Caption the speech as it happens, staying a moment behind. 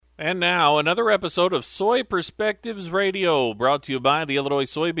And now, another episode of Soy Perspectives Radio, brought to you by the Illinois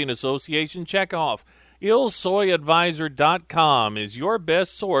Soybean Association. Check off illsoyadvisor.com is your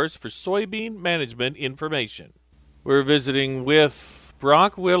best source for soybean management information. We're visiting with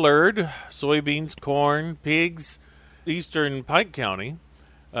Brock Willard, soybeans, corn, pigs, eastern Pike County.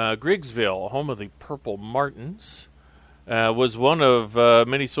 Griggsville, home of the Purple Martins, was one of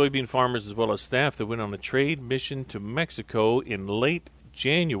many soybean farmers as well as staff that went on a trade mission to Mexico in late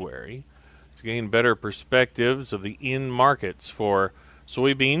January to gain better perspectives of the in-markets for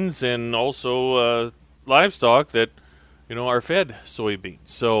soybeans and also livestock that, are fed soybeans.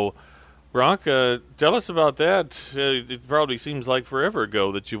 So, Brock, tell us about that. It probably seems like forever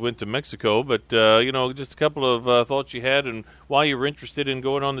ago that you went to Mexico, but, just a couple of thoughts you had and why you were interested in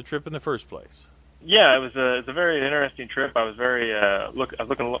going on the trip in the first place. Yeah, it was a very interesting trip. I was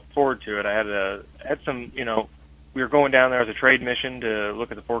looking forward to it. I had some, we were going down there as a trade mission to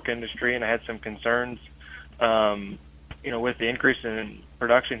look at the pork industry, and I had some concerns, with the increase in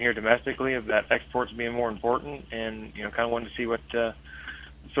production here domestically, of that exports being more important, and kind of wanted to see what sort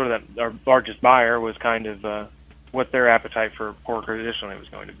of that our largest buyer was kind of what their appetite for pork additionally was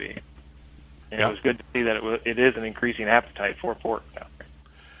going to be. And It was good to see that it is an increasing appetite for pork down there.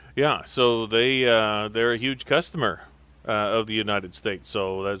 Yeah, so they're a huge customer of the United States,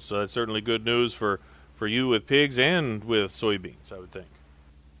 so that's certainly good news for you with pigs and with soybeans, I would think.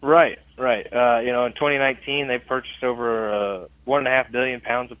 Right. In 2019, they purchased over 1.5 billion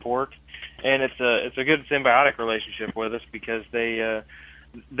pounds of pork, and it's a good symbiotic relationship with us because they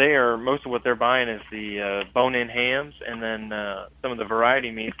are most of what they're buying is the bone-in hams, and then some of the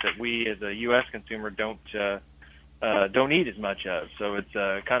variety meats that we as a U.S. consumer don't eat as much of. So it's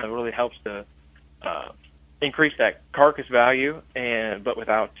kind of really helps to increase that carcass value, but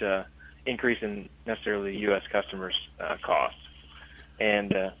without increasing necessarily U.S. customers' costs.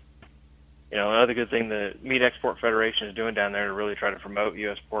 And another good thing the Meat Export Federation is doing down there to really try to promote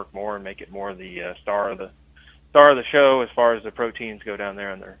U.S. pork more and make it more the star of the show as far as the proteins go down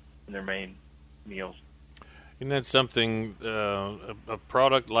there in their main meals. Isn't that something? A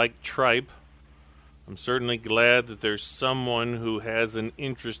product like tripe. I'm certainly glad that there's someone who has an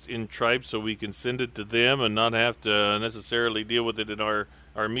interest in tripe, so we can send it to them and not have to necessarily deal with it in our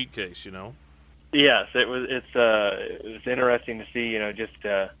meat case. Yes, it's interesting to see.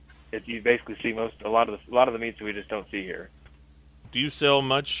 You basically see a lot of the meats that we just don't see here. Do you sell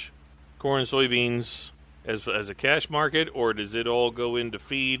much corn and soybeans as a cash market, or does it all go into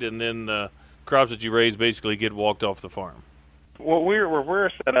feed and then the crops that you raise basically get walked off the farm? Well, where we're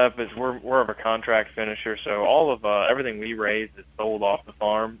set up is we're of a contract finisher, so all of everything we raise is sold off the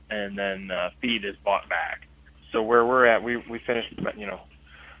farm, and then feed is bought back. So where we're at, we finished a little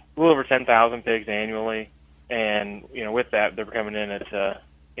over 10,000 pigs annually, and with that they're coming in at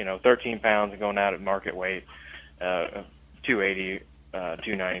 13 pounds and going out at market weight, 280,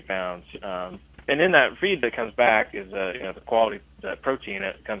 290 pounds. And in that feed that comes back is the quality, the protein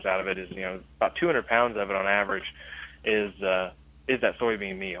that comes out of it is about 200 pounds of it on average is that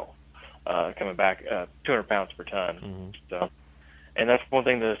soybean meal coming back 200 pounds per ton. Mm-hmm. So, and that's one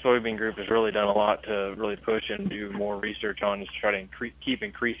thing the soybean group has really done a lot to really push and do more research on, is to try to keep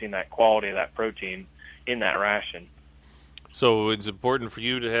increasing that quality of that protein in that ration. So it's important for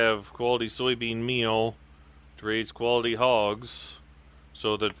you to have quality soybean meal to raise quality hogs,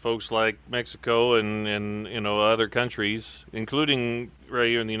 so that folks like Mexico and other countries, including right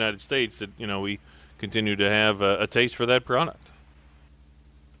here in the United States, that we continue to have a taste for that product.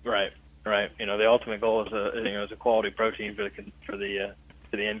 Right. The ultimate goal is a quality protein for the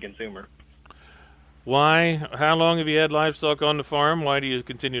end consumer. Why? How long have you had livestock on the farm? Why do you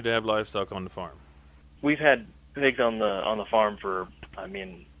continue to have livestock on the farm? We've had pigs on the farm for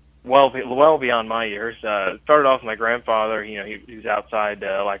well beyond my years. It started off with my grandfather. He was outside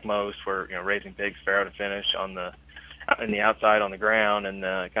like most, where raising pigs farrow to finish in the outside on the ground, and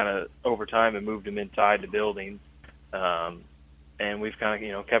kind of over time it moved him inside the buildings. And we've kind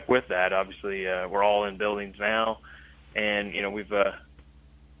of kept with that. Obviously, we're all in buildings now, and we've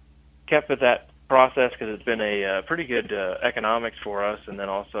kept with that process because it's been a pretty good economics for us, and then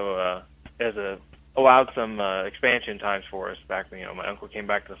also allowed some expansion times for us. Back when my uncle came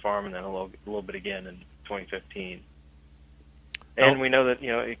back to the farm, and then a little bit again in 2015. And we know that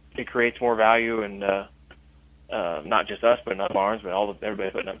it creates more value, and not just us putting up barns, but everybody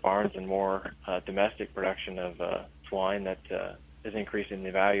putting up barns, and more domestic production of swine that is increasing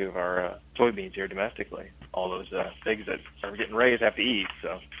the value of our soybeans here domestically. All those pigs that are getting raised have to eat.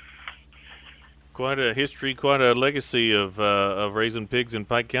 So quite a history, quite a legacy of raising pigs in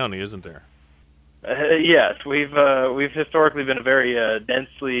Pike County, isn't there? Yes, we've historically been a very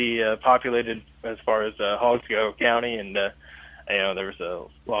densely populated as far as hogs go county, and there was a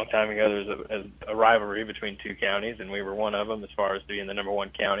long time ago there was a rivalry between two counties, and we were one of them as far as being the number one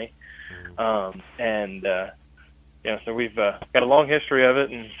county. So we've got a long history of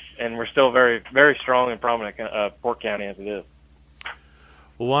it, and we're still very, very strong and prominent pork county as it is.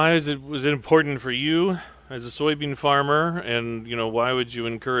 Well, was it important for you as a soybean farmer, and why would you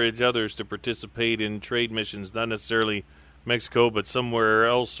encourage others to participate in trade missions, not necessarily Mexico, but somewhere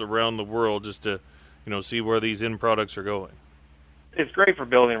else around the world, just to see where these end products are going? It's great for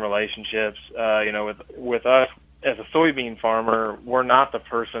building relationships. With us as a soybean farmer, we're not the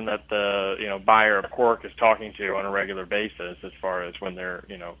person that the buyer of pork is talking to on a regular basis as far as when they're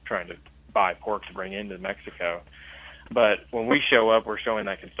trying to buy pork to bring into Mexico. But when we show up, we're showing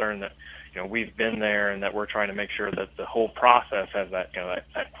that concern that we've been there, and that we're trying to make sure that the whole process has that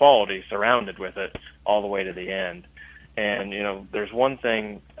that quality surrounded with it all the way to the end. And there's one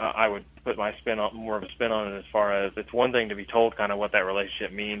thing I would put more of a spin on it, as far as it's one thing to be told kind of what that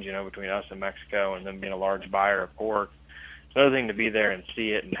relationship means, between us and Mexico, and them being a large buyer of pork. It's another thing to be there and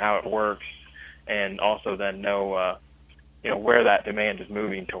see it and how it works, and also then know where that demand is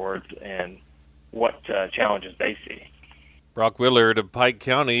moving towards and what challenges they see. Brock Willard of Pike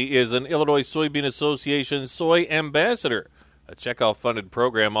County is an Illinois Soybean Association Soy Ambassador, a Chekhov-funded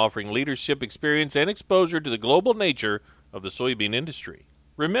program offering leadership experience and exposure to the global nature of the soybean industry.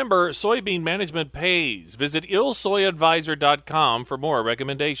 Remember, soybean management pays. Visit ilsoyadvisor.com for more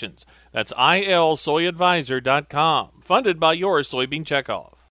recommendations. That's ilsoyadvisor.com, funded by your Soybean Chekhov.